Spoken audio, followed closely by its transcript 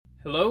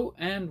Hello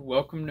and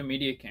welcome to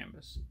Media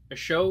Canvas, a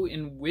show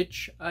in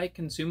which I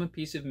consume a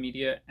piece of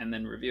media and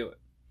then review it.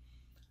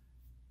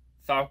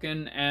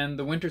 Falcon and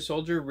the Winter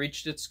Soldier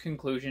reached its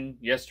conclusion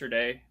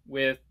yesterday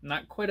with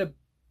not quite a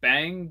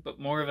bang, but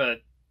more of a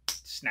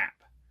snap.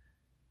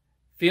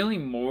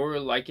 Feeling more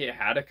like it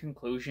had a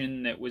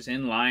conclusion that was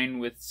in line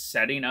with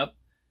setting up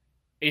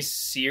a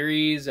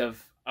series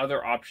of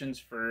other options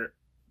for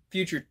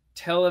future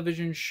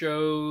television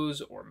shows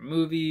or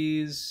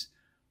movies,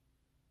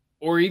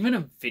 or even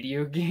a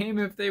video game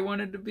if they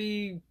wanted to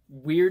be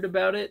weird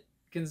about it,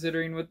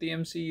 considering what the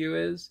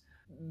MCU is.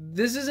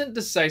 This isn't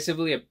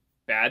decisively a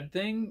bad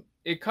thing.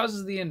 It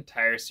causes the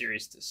entire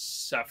series to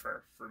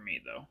suffer for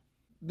me, though.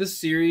 The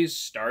series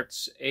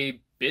starts a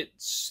bit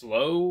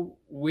slow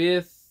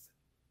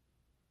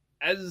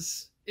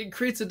as it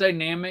creates a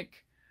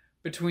dynamic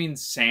between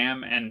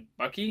Sam and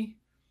Bucky.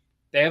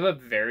 They have a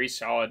very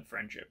solid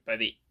friendship by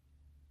the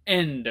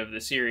end of the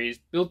series,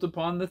 built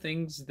upon the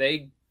things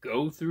they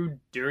go through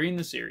during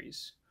the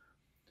series.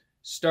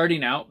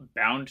 Starting out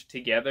bound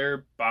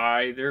together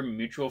by their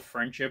mutual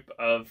friendship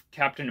of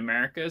Captain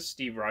America,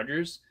 Steve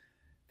Rogers,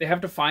 they have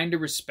to find a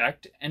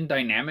respect and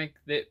dynamic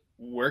that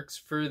works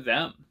for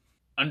them,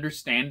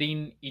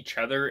 understanding each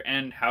other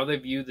and how they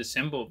view the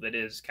symbol that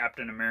is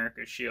Captain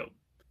America's shield.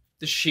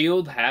 The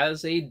shield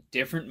has a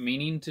different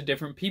meaning to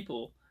different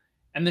people,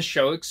 and the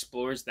show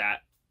explores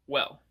that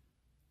well.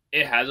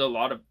 It has a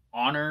lot of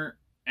honor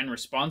and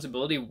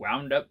responsibility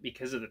wound up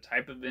because of the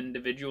type of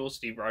individual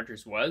Steve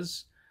Rogers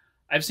was.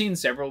 I've seen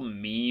several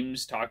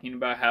memes talking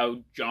about how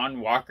John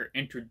Walker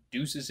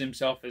introduces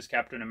himself as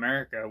Captain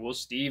America. Well,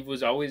 Steve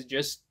was always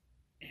just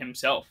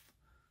himself.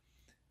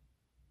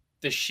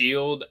 The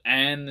shield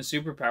and the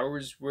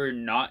superpowers were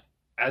not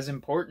as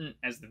important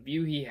as the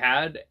view he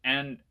had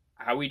and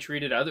how he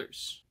treated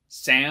others.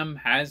 Sam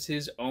has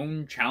his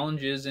own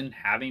challenges in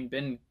having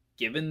been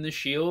given the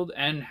shield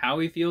and how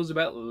he feels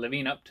about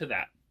living up to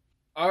that.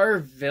 Our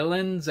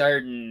villains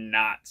are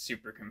not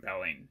super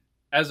compelling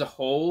as a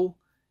whole,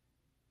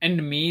 and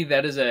to me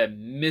that is a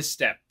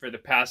misstep for the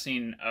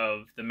passing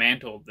of the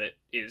mantle that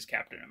is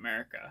Captain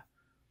America.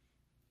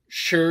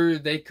 Sure,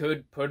 they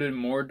could put a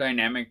more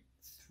dynamic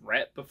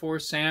threat before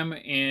Sam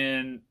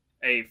in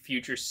a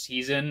future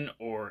season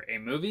or a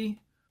movie,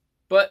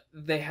 but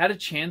they had a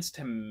chance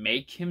to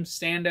make him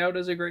stand out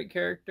as a great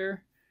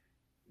character.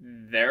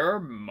 There are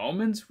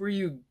moments where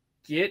you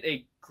get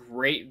a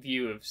great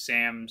view of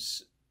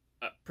Sam's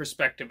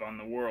perspective on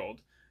the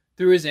world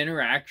through his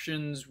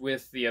interactions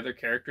with the other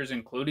characters,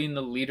 including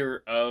the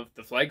leader of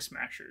the Flag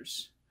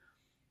Smashers.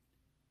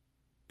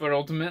 But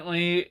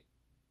ultimately,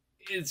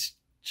 it's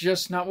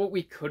just not what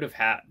we could have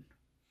had.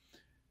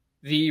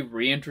 The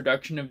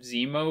reintroduction of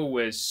Zemo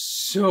was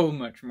so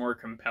much more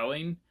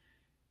compelling,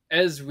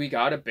 as we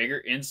got a bigger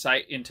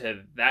insight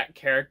into that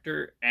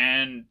character,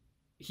 and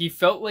he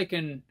felt like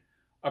an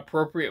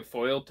appropriate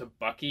foil to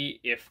Bucky,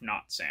 if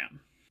not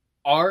Sam.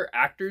 Our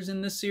actors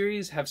in this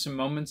series have some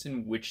moments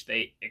in which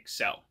they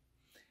excel.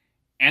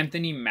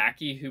 Anthony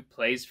Mackie, who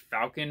plays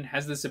Falcon,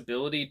 has this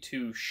ability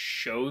to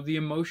show the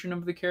emotion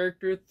of the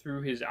character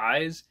through his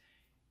eyes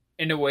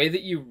in a way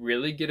that you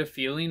really get a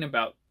feeling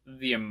about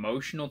the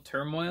emotional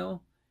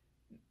turmoil.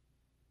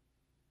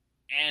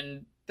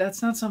 And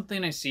that's not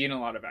something I see in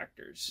a lot of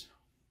actors.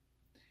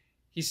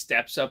 He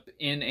steps up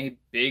in a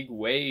big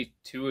way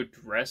to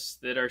address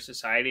that our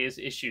society has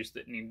issues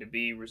that need to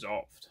be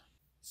resolved.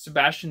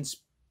 Sebastian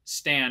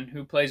Stan,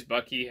 who plays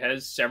Bucky,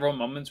 has several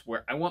moments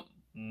where I want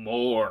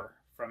more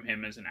from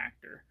him as an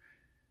actor.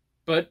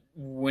 But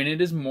when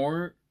it is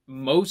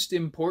most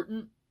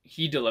important,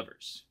 he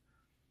delivers.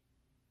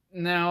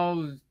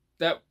 Now,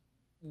 that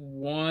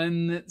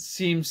one that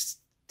seems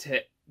to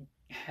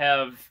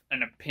have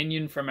an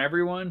opinion from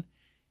everyone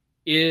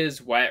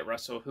is Wyatt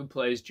Russell, who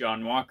plays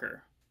John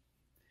Walker.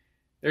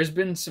 There's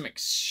been some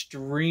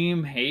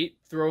extreme hate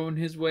thrown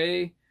his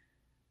way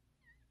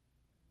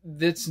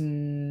that's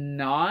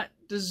not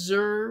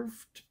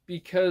deserved,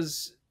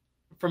 because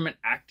from an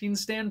acting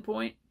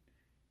standpoint,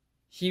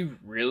 he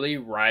really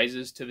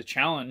rises to the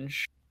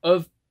challenge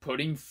of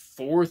putting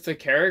forth a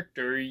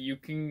character you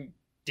can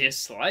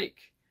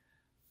dislike.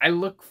 I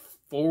look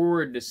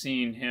forward to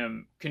seeing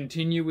him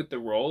continue with the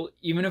role,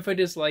 even if I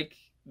dislike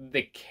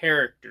the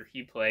character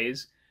he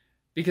plays,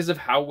 because of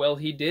how well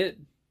he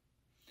did.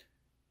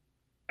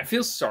 I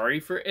feel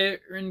sorry for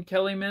Erin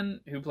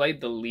Kellyman, who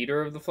played the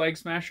leader of the Flag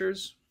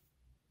Smashers.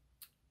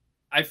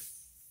 I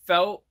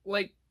felt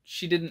like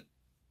she didn't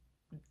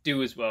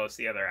do as well as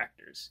the other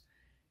actors,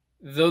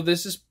 though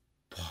this is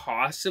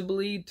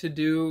possibly to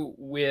do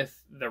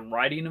with the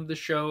writing of the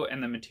show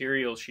and the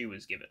material she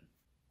was given.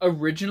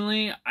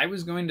 Originally, I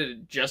was going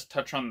to just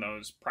touch on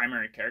those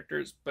primary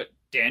characters, but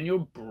Daniel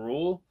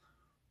Bruhl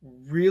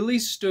really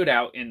stood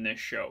out in this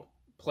show.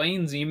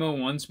 Playing Zemo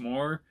once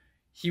more,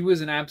 he was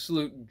an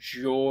absolute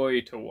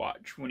joy to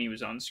watch when he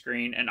was on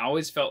screen, and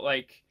always felt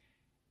like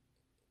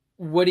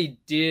what he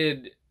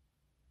did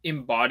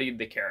embodied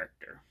the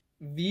character.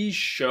 The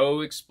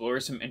show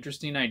explores some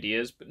interesting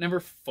ideas, but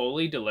never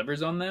fully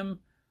delivers on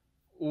them,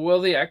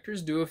 while the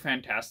actors do a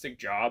fantastic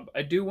job,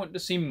 I do want to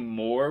see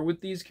more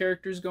with these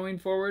characters going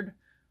forward,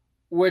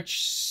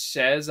 which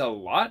says a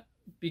lot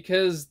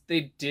because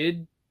they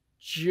did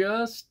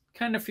just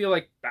kind of feel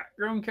like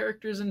background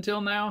characters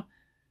until now.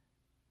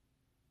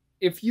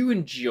 If you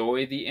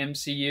enjoy the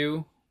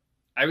MCU,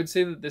 I would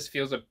say that this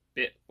feels a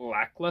bit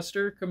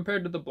lackluster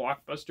compared to the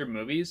blockbuster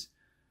movies,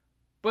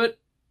 but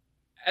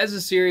as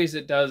a series,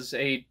 it does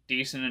a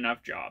decent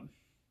enough job,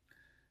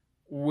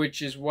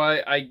 which is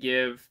why I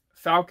give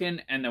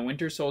Falcon and the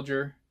Winter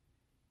Soldier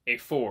a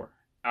 4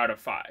 out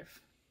of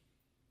 5.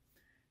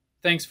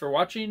 Thanks for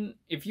watching.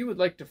 If you would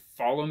like to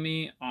follow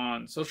me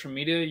on social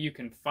media, you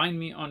can find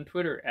me on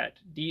Twitter at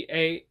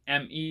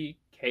DAMEKAGE.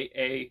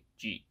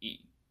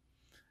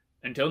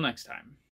 Until next time.